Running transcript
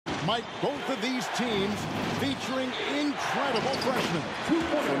Mike, both of these teams featuring incredible freshmen.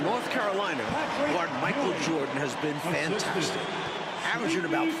 For North Carolina, guard Michael Jordan has been fantastic. Averaging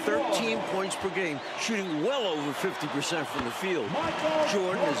about 13 points per game, shooting well over 50% from the field.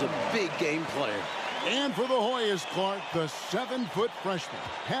 Jordan is a big game player. And for the Hoyas, Clark, the 7-foot freshman,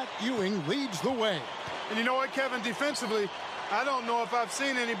 Pat Ewing, leads the way. And you know what, Kevin? Defensively, I don't know if I've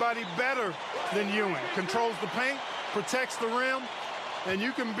seen anybody better than Ewing. Controls the paint, protects the rim, and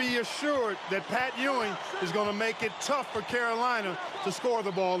you can be assured that Pat Ewing is going to make it tough for Carolina to score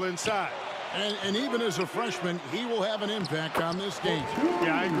the ball inside. And even as a freshman, he will have an impact on this game.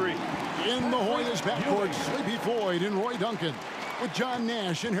 Yeah, I agree. In the Hoyas backcourt, Sleepy Floyd and Roy Duncan, with John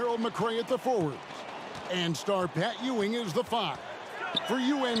Nash and Harold McRae at the forwards. And star Pat Ewing is the 5. For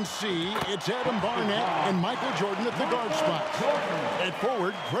UNC, it's Adam Barnett and Michael Jordan at the guard spots. At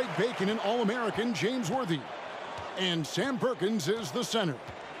forward, Greg Bacon and All-American James Worthy. And Sam Perkins is the center.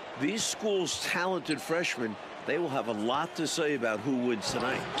 These schools' talented freshmen, they will have a lot to say about who wins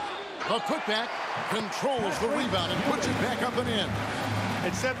tonight. A putback controls the rebound and puts it back up and in.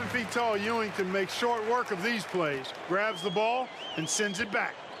 At 7 feet tall, Ewing can make short work of these plays. Grabs the ball and sends it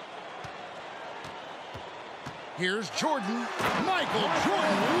back. Here's Jordan. Michael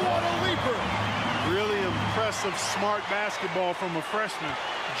Jordan, what a leaper. Really impressive, smart basketball from a freshman.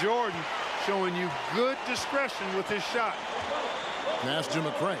 Jordan showing you good discretion with his shot. Pass to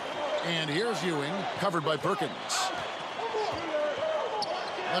McRae. And here's Ewing, covered by Perkins.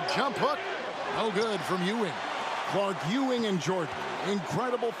 A jump hook. No good from Ewing. Clark, Ewing and Jordan,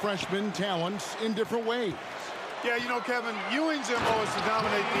 incredible freshman talents in different ways. Yeah, you know, Kevin, Ewing's MO is to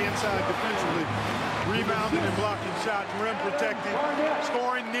dominate the inside defensively. Rebounding and blocking shots, rim protecting,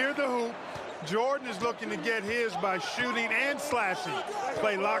 scoring near the hoop. Jordan is looking to get his by shooting and slashing.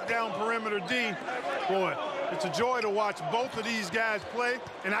 Play lockdown perimeter D. Boy, it's a joy to watch both of these guys play,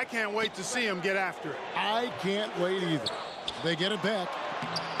 and I can't wait to see them get after it. I can't wait either. They get it back.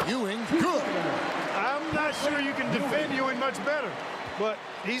 Ewing, good. I'm not sure you can defend Ewing much better, but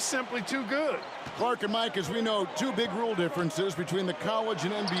he's simply too good. Clark and Mike, as we know, two big rule differences between the college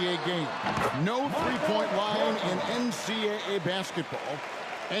and NBA game. No three-point line in NCAA basketball.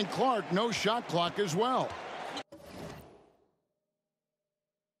 And Clark, no shot clock as well.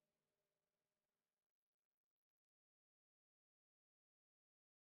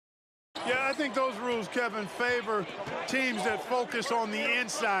 Yeah, I think those rules, Kevin, favor teams that focus on the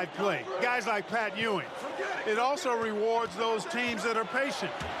inside play. Guys like Pat Ewing. It also rewards those teams that are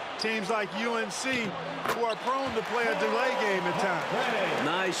patient. Teams like UNC who are prone to play a delay game at times.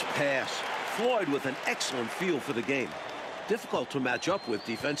 Nice pass. Floyd with an excellent feel for the game. Difficult to match up with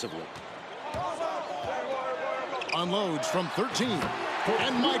defensively. Unloads from 13.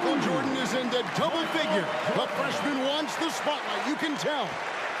 And Michael Jordan is into double figure. The freshman wants the spotlight, you can tell.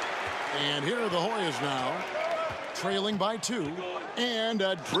 And here are the Hoyas now, trailing by 2, and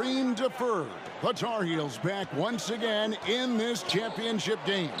a dream deferred. The Tar Heels back once again in this championship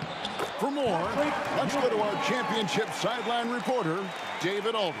game. For more, let's go to our championship sideline reporter,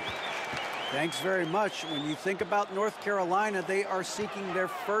 David Aldridge. Thanks very much. When you think about North Carolina, they are seeking their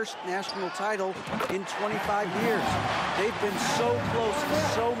first national title in 25 years. They've been so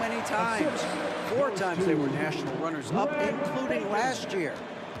close so many times. 4 times they were national runners-up, including last year.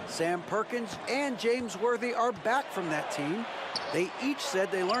 Sam Perkins and James Worthy are back from that team. They each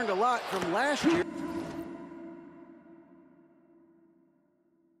said they learned a lot from last year.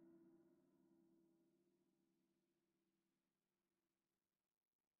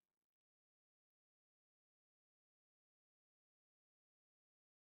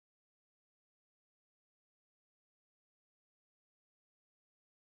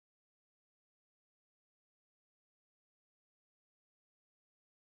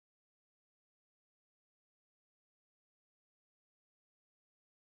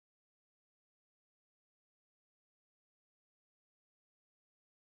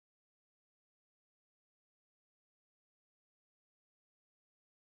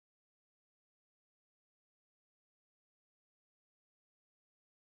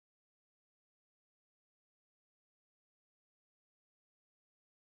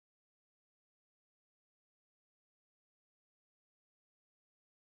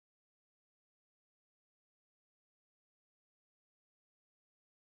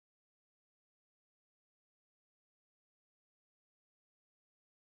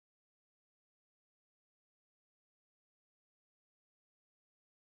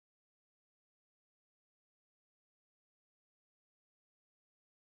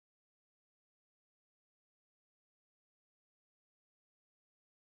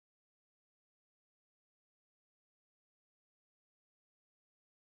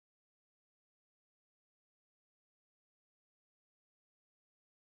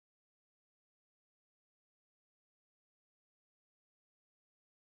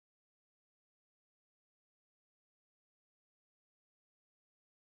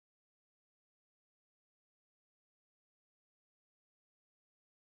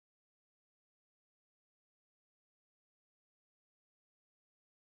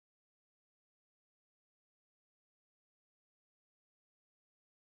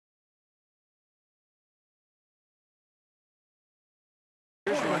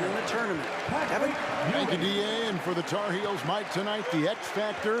 running the tournament. Kevin? Thank you, D.A. And for the Tar Heels, Mike, tonight, the X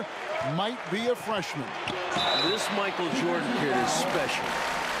factor might be a freshman. This Michael Jordan kid is special.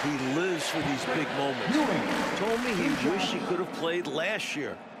 He lives for these big moments. Told me he wished he could have played last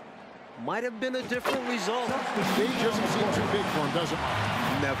year. Might have been a different result. The stage doesn't seem too big for him, does it,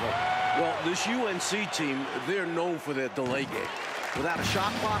 Mike? Never. Well, this UNC team, they're known for their delay game. Without a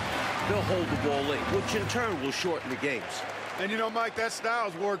shot clock, they'll hold the ball late, which in turn will shorten the games. And you know, Mike, that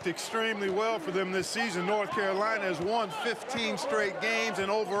style's worked extremely well for them this season. North Carolina has won 15 straight games and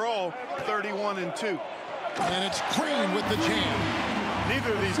overall 31-2. And it's Green with the jam.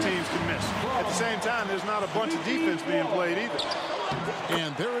 Neither of these teams can miss. At the same time, there's not a bunch of defense being played either.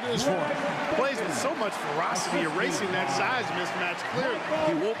 And there it is for him. Plays with so much ferocity, erasing that size mismatch clearly.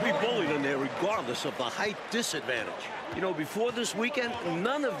 He won't be bullied in there regardless of the height disadvantage. You know, before this weekend,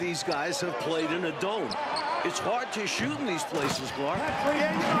 none of these guys have played in a dome. It's hard to shoot in these places, Clark.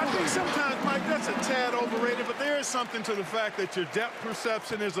 Yeah, you know, I think sometimes, Mike, that's a tad overrated, but there is something to the fact that your depth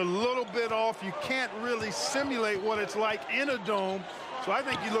perception is a little bit off. You can't really simulate what it's like in a dome. So I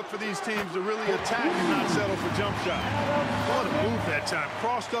think you look for these teams to really attack and not settle for jump shots. What a move that time.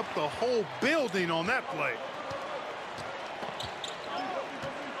 Crossed up the whole building on that play.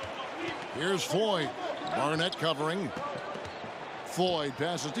 Here's Floyd. Barnett covering. Floyd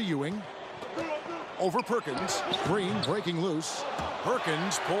passes to Ewing. Over Perkins. Green breaking loose.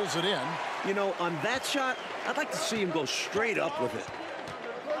 Perkins pulls it in. You know, on that shot, I'd like to see him go straight up with it.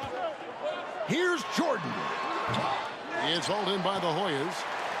 Here's Jordan. It's hauled in by the Hoyas.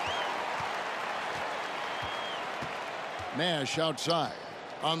 Nash outside.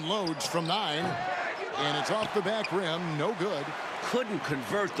 Unloads from 9. And it's off the back rim. No good. Couldn't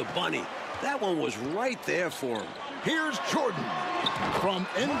convert the bunny. That one was right there for him. Here's Jordan. From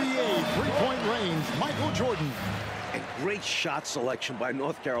NBA three-point range, Michael Jordan. And great shot selection by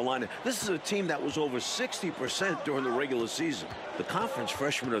North Carolina. This is a team that was over 60% during the regular season. The conference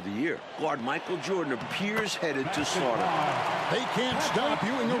freshman of the year, guard Michael Jordan, appears headed to Slaughter. They can't stop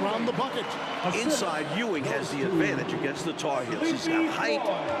Ewing around the bucket. Inside, Ewing has the advantage against the Tar Heels. He's got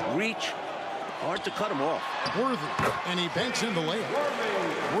height, reach, hard to cut him off. Worthy, and he banks in the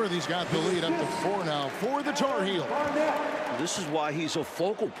layup. Worthy's got the lead up to 4 now for the Tar Heels. This is why he's a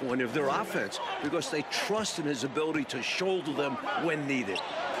focal point of their offense, because they trust in his ability to shoulder them when needed.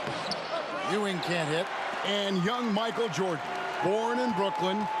 Ewing can't hit. And young Michael Jordan, born in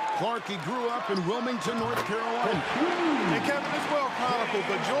Brooklyn. Clark, he grew up in Wilmington, North Carolina. And Kevin, it's well chronicled,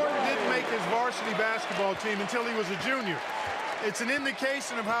 but Jordan didn't make his varsity basketball team until he was a junior. It's an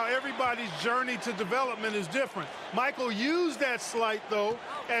indication of how everybody's journey to development is different. Michael used that slight, though,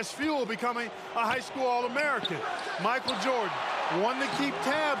 as fuel, becoming a high school All-American. Michael Jordan, one to keep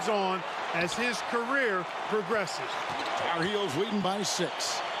tabs on as his career progresses. Tar Heels leading by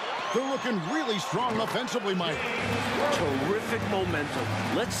 6. They're looking really strong offensively, Mike. Terrific momentum.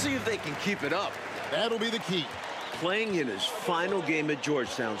 Let's see if they can keep it up. That'll be the key. Playing in his final game at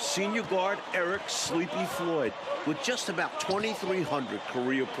Georgetown, senior guard Eric Sleepy Floyd with just about 2,300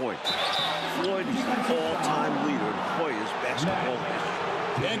 career points. Floyd is the all-time leader in Hoyas basketball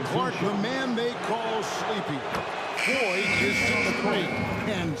history. And Clark, the man they call Sleepy. Floyd is 6'3",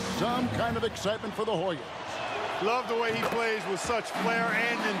 and some kind of excitement for the Hoyas. Love the way he plays with such flair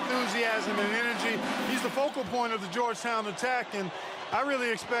and enthusiasm and energy. He's the focal point of the Georgetown attack, and I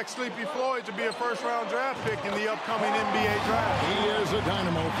really expect Sleepy Floyd to be a first-round draft pick in the upcoming NBA draft. He is a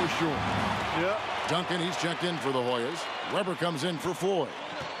dynamo for sure. Yeah. Duncan, he's checked in for the Hoyas. Weber comes in for Floyd.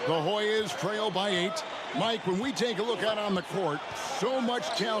 The Hoyas trail by 8. Mike, when we take a look out on the court, so much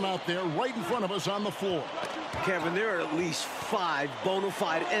talent out there right in front of us on the floor. Kevin, there are at least 5 bona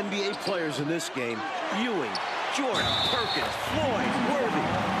fide NBA players in this game. Ewing, Jordan, Perkins, Floyd, Worthy.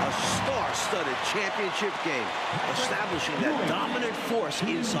 A star-studded championship game, establishing that dominant force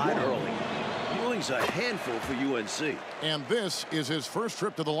inside early. Ewing's a handful for UNC. And this is his first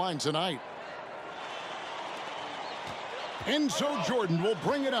trip to the line tonight. Enzo Jordan will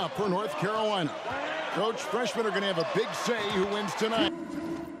bring it up for North Carolina. Coach, freshmen are going to have a big say who wins tonight.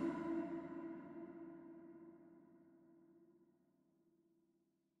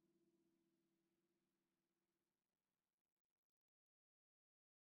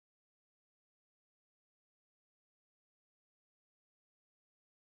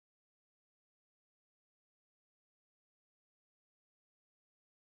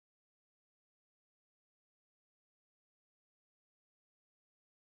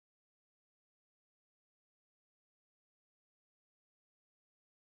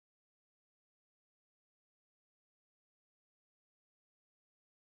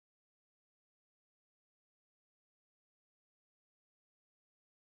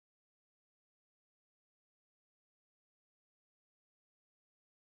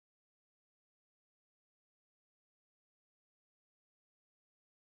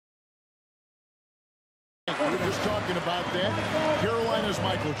 We were just talking about that. Carolina's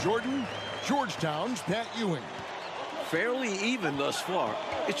Michael Jordan, Georgetown's Pat Ewing. Fairly even thus far.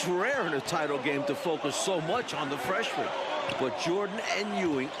 It's rare in a title game to focus so much on the freshmen. But Jordan and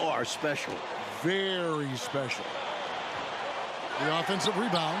Ewing are special. Very special. The offensive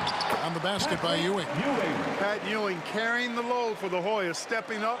rebound on the basket by Ewing. Pat Ewing carrying the load for the Hoyas,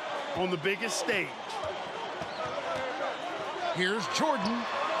 stepping up on the biggest stage. Here's Jordan.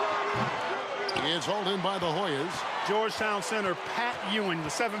 It's hauled in by the Hoyas. Georgetown center Pat Ewing, the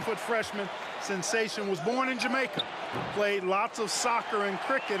 7-foot freshman sensation, was born in Jamaica. Played lots of soccer and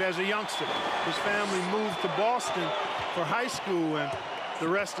cricket as a youngster. His family moved to Boston for high school, and the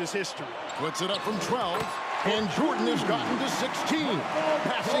rest is history. Puts it up from 12, and Jordan has gotten to 16,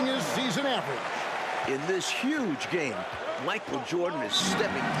 passing his season average. In this huge game, Michael Jordan is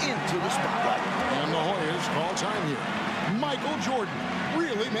stepping into the spotlight. And the Hoyas call time here. Michael Jordan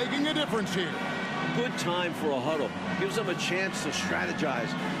really making a difference here. Good time for a huddle. Gives them a chance to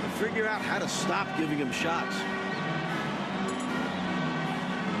strategize and figure out how to stop giving him shots.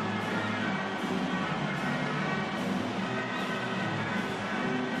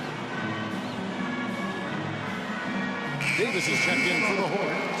 Davis is checked in for the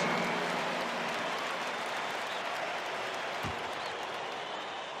Hornets.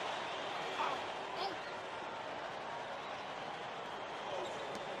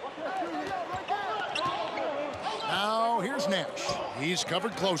 Now here's Nash. He's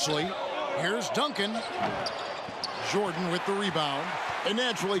covered closely. Here's Duncan. Jordan with the rebound. And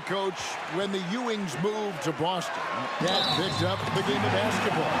naturally, Coach, when the Ewings moved to Boston, that picked up the game of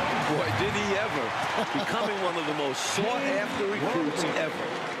basketball. Boy, did he ever. Becoming one of the most sought-after recruits ever.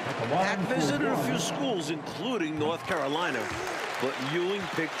 Pat visited a few schools, including North Carolina, but Ewing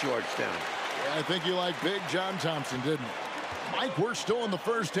picked Georgetown. Yeah, I think you like Big John Thompson, didn't you? Mike, we're still in the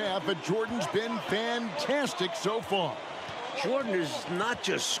first half, but Jordan's been fantastic so far. Jordan is not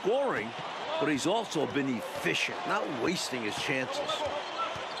just scoring, but he's also been efficient, not wasting his chances.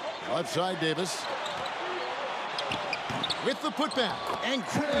 Left side, Davis. With the putback, and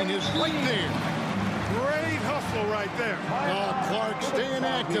Crane is right there. Great hustle right there. Clark staying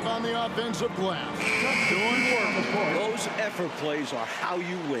active on the offensive glass. Doing work. Those effort plays are how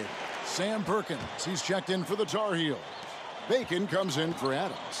you win. Sam Perkins, he's checked in for the Tar Heels. Bacon comes in for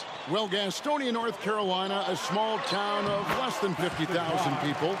Adams. Well, Gastonia, North Carolina, a small town of less than 50,000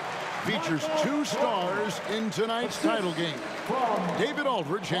 people, features 2 stars in tonight's title game. David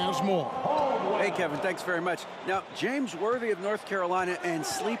Aldridge has more. Hey, Kevin, thanks very much. Now, James Worthy of North Carolina and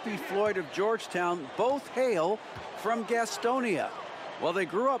Sleepy Floyd of Georgetown both hail from Gastonia. While they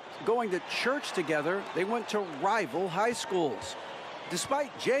grew up going to church together, they went to rival high schools.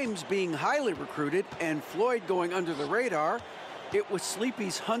 Despite James being highly recruited and Floyd going under the radar, it was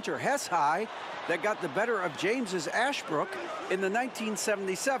Sleepy's Hunter Hess High that got the better of James's Ashbrook in the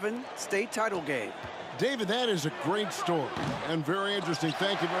 1977 state title game. David, that is a great story and very interesting.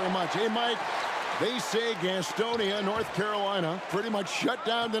 Thank you very much. Hey, Mike, they say Gastonia, North Carolina, pretty much shut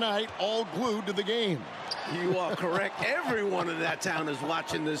down tonight, all glued to the game. You are correct. Everyone in that town is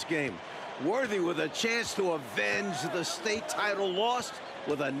watching this game. Worthy with a chance to avenge the state title lost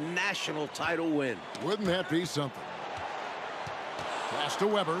with a national title win. Wouldn't that be something? Pass to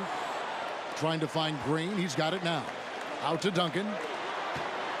Weber. Trying to find Green. He's got it now. Out to Duncan.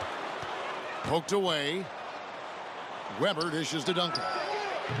 Poked away. Weber dishes to Duncan.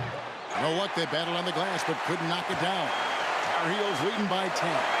 No luck. They battled on the glass, but couldn't knock it down. Tar Heels leading by 10.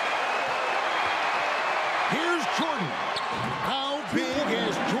 Here's Jordan. How big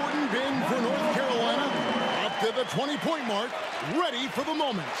has Jordan been for North Carolina? Up to the 20-point mark. Ready for the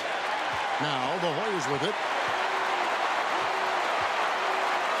moment. Now the Hoyas with it.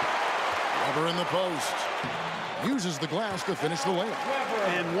 Weber in the post. Uses the glass to finish the layup.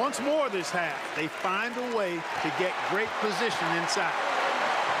 And once more this half, they find a way to get great position inside.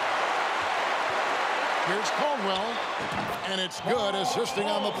 Here's Caldwell, and it's good. Assisting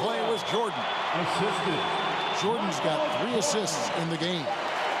on the play was Jordan. Jordan's got 3 assists in the game.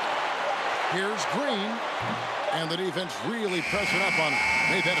 Here's Green, and the defense really pressing up on him.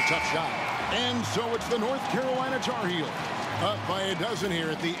 Made that a tough shot. And so it's the North Carolina Tar Heels. Up by a dozen here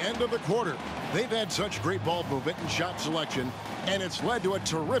at the end of the quarter. They've had such great ball movement and shot selection, and it's led to a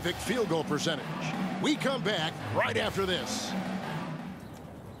terrific field goal percentage. We come back right after this.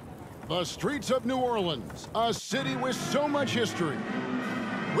 The streets of New Orleans, a city with so much history.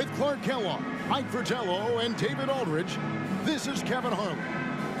 With Clark Kellogg, Mike Fratello, and David Aldridge, this is Kevin Harlan,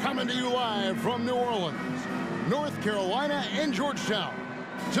 coming to you live from New Orleans, North Carolina, and Georgetown.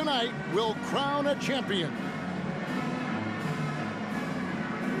 Tonight, we'll crown a champion.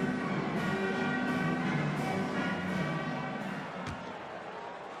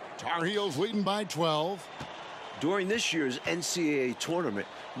 Tar Heels leading by 12. During this year's NCAA tournament,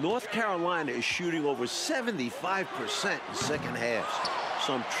 North Carolina is shooting over 75% in second halves.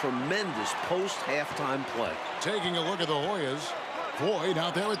 Some tremendous post-halftime play. Taking a look at the Hoyas. Floyd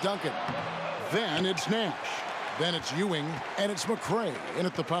out there at Duncan. Then it's Nash. Then it's Ewing, and it's McCray in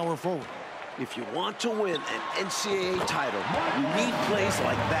at the power forward. If you want to win an NCAA title, you need plays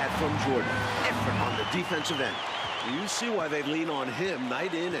like that from Jordan. Effort on the defensive end. You see why they lean on him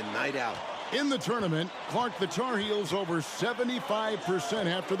night in and night out. In the tournament, Clark, the Tar Heels over 75%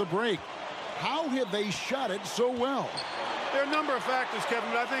 after the break. How have they shot it so well? There are a number of factors, Kevin,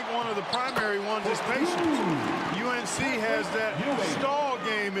 but I think one of the primary ones is patience. UNC has that stall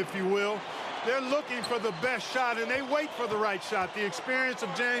game, if you will. They're looking for the best shot, and they wait for the right shot. The experience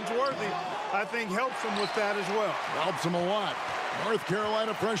of James Worthy, I think, helps them with that as well. Helps them a lot. North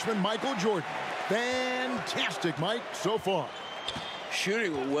Carolina freshman Michael Jordan. Fantastic, Mike, so far.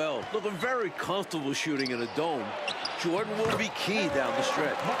 Shooting well. Looking very comfortable shooting in a dome. Jordan will be key down the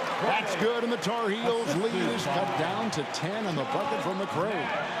stretch. That's good, and the Tar Heels lead is cut down to 10 on the bucket from McCray.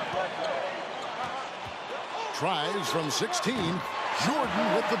 Tries from 16.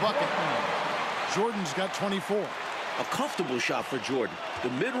 Jordan with the bucket. Jordan's got 24. A comfortable shot for Jordan. The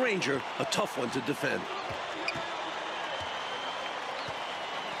mid-ranger, a tough one to defend.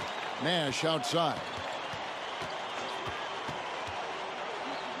 Nash outside.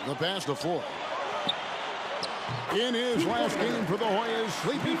 The pass to Floyd. In his last game for the Hoyas,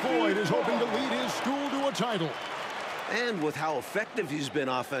 Sleepy Floyd is hoping to lead his school to a title. And with how effective he's been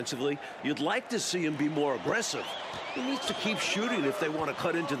offensively, you'd like to see him be more aggressive. He needs to keep shooting if they want to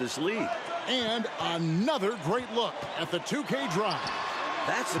cut into this lead. And another great look at the 2K drive.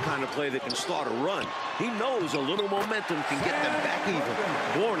 That's the kind of play that can start a run. He knows a little momentum can get them back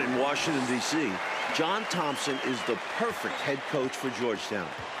even. Born in Washington, D.C., John Thompson is the perfect head coach for Georgetown.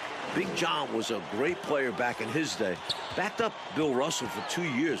 Big John was a great player back in his day. Backed up Bill Russell for 2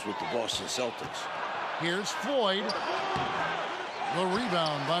 years with the Boston Celtics. Here's Floyd. The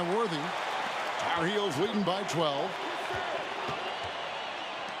rebound by Worthy. Tar Heels leading by 12.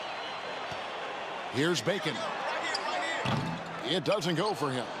 Here's Bacon. It doesn't go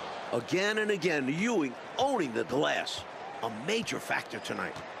for him. Again and again, Ewing owning the glass. A major factor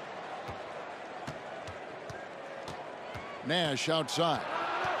tonight. Nash outside.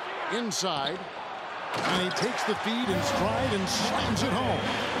 Inside. And he takes the feed in stride and slams it home.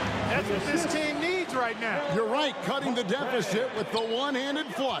 That's what this team needs right now. You're right, cutting the deficit with the one-handed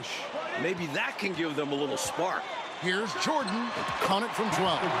flush. Maybe that can give them a little spark. Here's Jordan. Count it from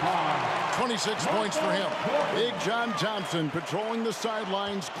 12. 26 points for him. Big John Thompson patrolling the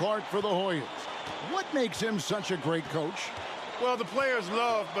sidelines. Clark for the Hoyas. What makes him such a great coach? Well, the players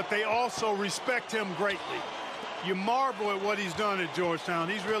love, but they also respect him greatly. You marvel at what he's done at Georgetown.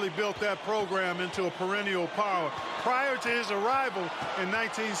 He's really built that program into a perennial power. Prior to his arrival in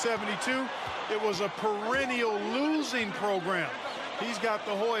 1972, it was a perennial losing program. He's got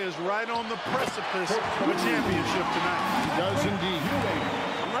the Hoyas right on the precipice of a championship tonight. He does indeed.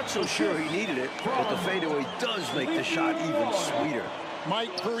 I'm not so sure he needed it, but the fadeaway does make the shot even sweeter.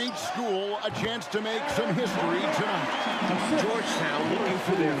 Mike, for each school, a chance to make some history tonight. Georgetown looking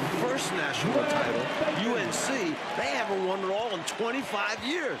for their first national title. UNC, they haven't won it all in 25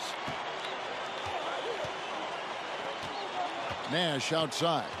 years. Nash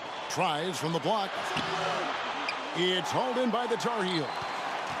outside. Tries from the block. It's hauled in by the Tar Heels.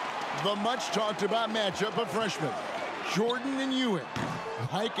 The much-talked-about matchup of freshmen, Jordan and Ewing.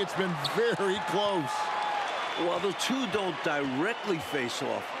 Mike, it's been very close. While the two don't directly face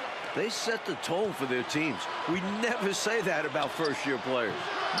off, they set the tone for their teams. We never say that about first-year players.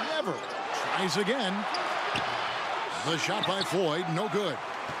 Never. Tries again. The shot by Floyd, no good.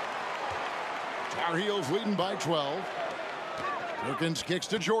 Tar Heels leading by 12. Perkins kicks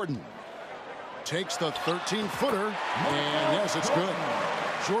to Jordan. Takes the 13-footer, and yes, it's good.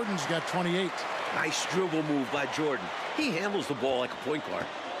 Jordan's got 28. Nice dribble move by Jordan. He handles the ball like a point guard.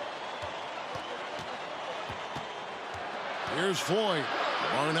 Here's Floyd.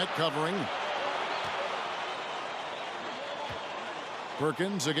 Barnett covering.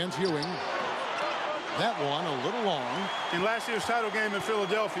 Perkins against Ewing. That one a little long. In last year's title game in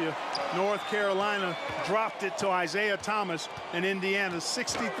Philadelphia, North Carolina dropped it to Isaiah Thomas in Indiana,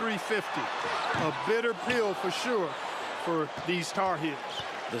 63-50. A bitter pill for sure for these Tar Heels.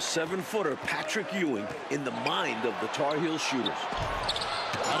 The 7-footer Patrick Ewing in the mind of the Tar Heel shooters.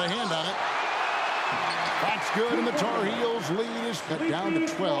 Got a hand on it. That's good, and the Tar Heels lead is cut down to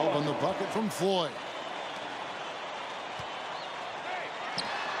 12 on the bucket from Floyd.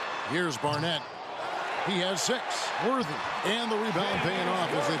 Here's Barnett. He has 6. Worthy. And the rebound paying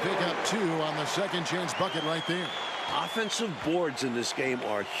off as they pick up 2 on the second chance bucket right there. Offensive boards in this game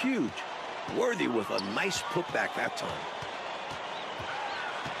are huge. Worthy with a nice putback that time.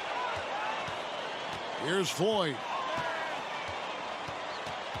 Here's Floyd.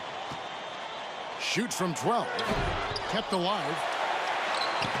 Shoots from 12. Kept alive.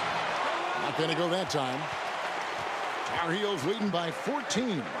 Not going to go that time. Tar Heels leading by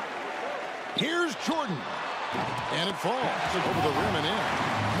 14. Here's Jordan. And it falls over the rim and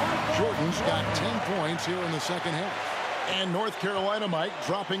in. Jordan's got 10 points here in the second half. And North Carolina, Mike,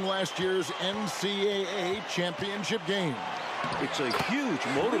 dropping last year's NCAA championship game. It's a huge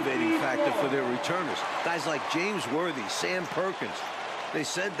motivating factor for their returners. Guys like James Worthy, Sam Perkins. They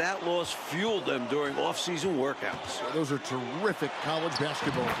said that loss fueled them during off-season workouts. Those are terrific college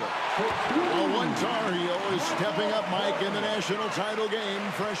basketball players. Well, one Tar Heel is stepping up, Mike, in the national title game,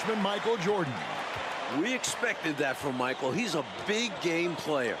 freshman Michael Jordan. We expected that from Michael. He's a big game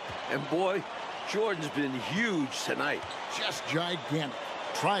player. And boy, Jordan's been huge tonight. Just gigantic.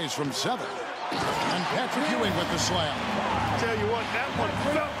 Tries from 7. And Patrick Ewing with the slam. Tell you what, that one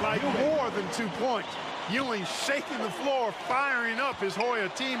felt like more than 2 points. Ewing shaking the floor, firing up his Hoya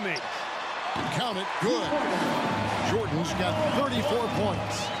teammates. Count it, good. Jordan's got 34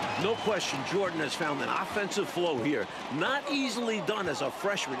 points. No question, Jordan has found an offensive flow here. Not easily done as a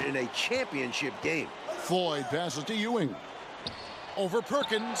freshman in a championship game. Floyd passes to Ewing. Over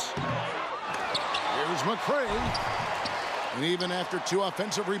Perkins. Here's McCray. And even after 2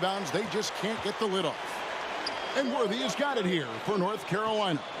 offensive rebounds, they just can't get the lid off. And Worthy has got it here for North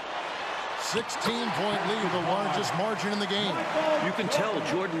Carolina. 16-point lead, the largest margin in the game. You can tell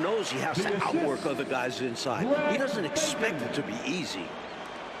Jordan knows he has to outwork other guys inside. He doesn't expect it to be easy.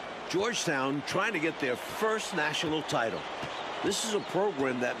 Georgetown trying to get their first national title. This is a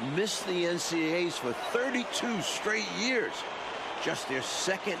program that missed the NCAAs for 32 straight years. Just their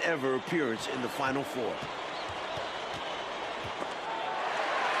second ever appearance in the Final Four.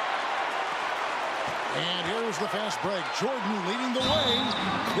 And here's the fast break. Jordan leading the way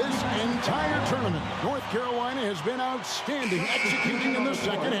this entire tournament. North Carolina has been outstanding executing in the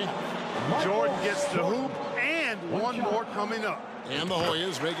second half. Jordan gets the hoop and one more coming up. And the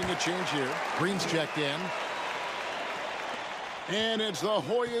Hoyas making a change here. Green's checked in. And it's the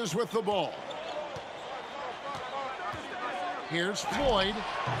Hoyas with the ball. Here's Floyd.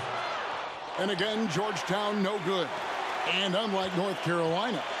 And again, Georgetown no good. And unlike North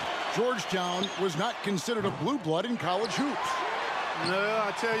Carolina, Georgetown was not considered a blue blood in college hoops. No,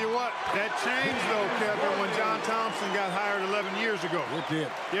 I tell you what, that changed though, Kevin, when John Thompson got hired 11 years ago. It did.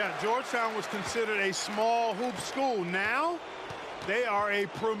 Yeah, Georgetown was considered a small hoop school. Now, they are a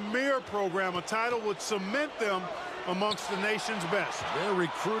premier program. A title would cement them amongst the nation's best. Their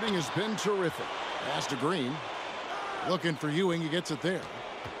recruiting has been terrific. Pass to Green. Looking for Ewing, he gets it there.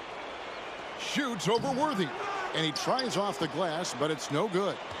 Shoots over Worthy. And he tries off the glass, but it's no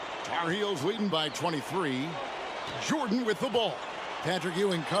good. Tar Heels leading by 23. Jordan with the ball. Patrick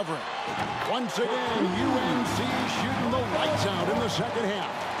Ewing covering. Once again, UNC shooting the lights out in the second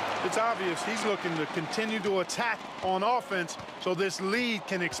half. It's obvious he's looking to continue to attack on offense so this lead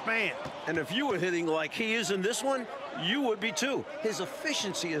can expand. And if you were hitting like he is in this one, you would be too. His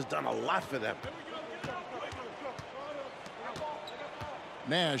efficiency has done a lot for them.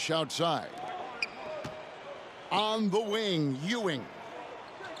 Nash outside. On the wing, Ewing.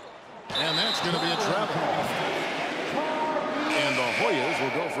 And that's going to be a travel. And the Hoyas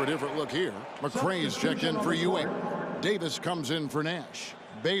will go for a different look here. McCray's checked in for Ewing. Davis comes in for Nash.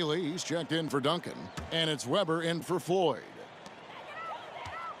 Bailey's checked in for Duncan. And it's Weber in for Floyd.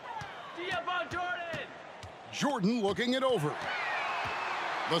 Jordan looking it over.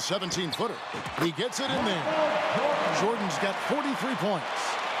 The 17-footer. He gets it in there. Jordan's got 43 points.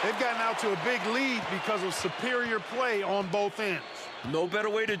 They've gotten out to a big lead because of superior play on both ends. No better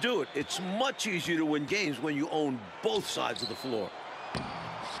way to do it. It's much easier to win games when you own both sides of the floor.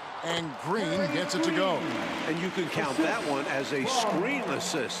 And Green gets it to go. And you can count that one as a screen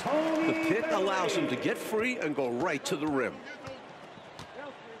assist. The pick allows him to get free and go right to the rim.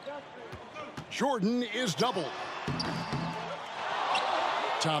 Jordan is doubled.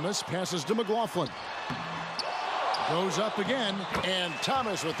 Thomas passes to McLaughlin. Goes up again, and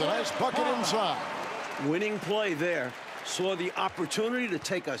Thomas with the nice bucket inside. Winning play there. Saw the opportunity to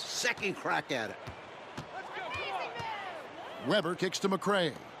take a second crack at it. Weber kicks to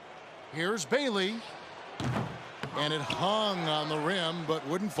McCray. Here's Bailey. And it hung on the rim, but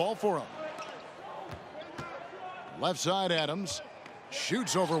wouldn't fall for him. Left side, Adams.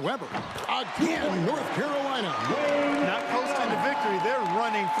 Shoots over Weber. Again, North Carolina. Not posting the victory, they're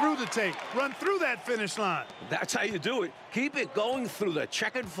running through the tape. Run through that finish line. That's how you do it. Keep it going through the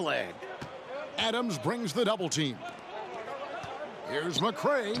checkered flag. Adams brings the double team. Here's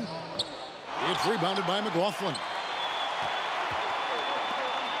McCray. It's rebounded by McLaughlin.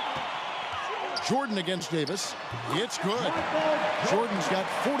 Jordan against Davis. It's good. Jordan's got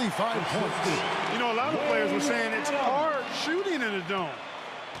 45 points. You know, a lot of players were saying it's hard shooting in a dome.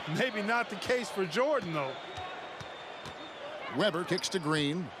 Maybe not the case for Jordan, though. Weber kicks to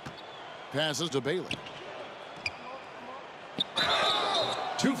Green. Passes to Bailey.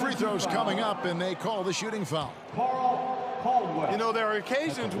 2 free throws coming up, and they call the shooting foul. You know, there are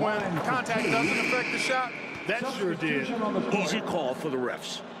occasions when contact doesn't affect the shot. That sure did. Easy call for the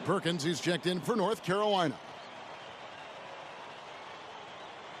refs. Perkins is checked in for North Carolina.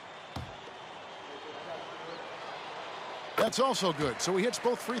 That's also good, so he hits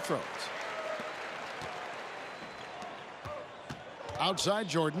both free throws. Outside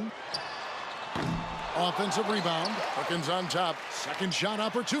Jordan. Offensive rebound. Perkins on top. Second shot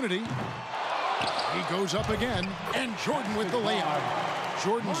opportunity. He goes up again, and Jordan with the layup.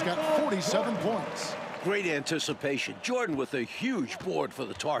 Jordan's got 47 points. Great anticipation. Jordan with a huge board for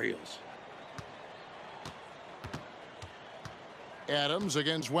the Tar Heels. Adams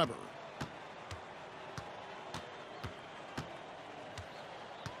against Weber.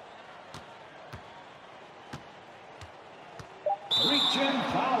 Reach-in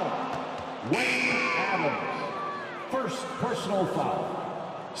foul. Wayne Adams. First personal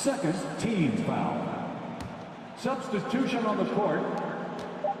foul. Second team foul. Substitution on the court.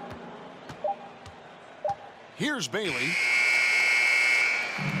 Here's Bailey.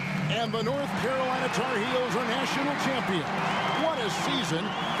 And the North Carolina Tar Heels are national champion. What a season.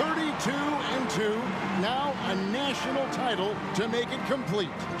 32-2. Now a national title to make it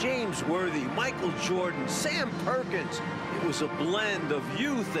complete. James Worthy, Michael Jordan, Sam Perkins. It was a blend of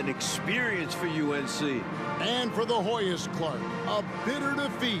youth and experience for UNC. And for the Hoyas, Clark, a bitter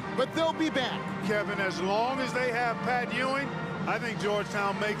defeat, but they'll be back. Kevin, as long as they have Pat Ewing, I think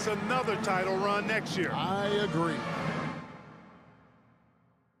Georgetown makes another title run next year. I agree.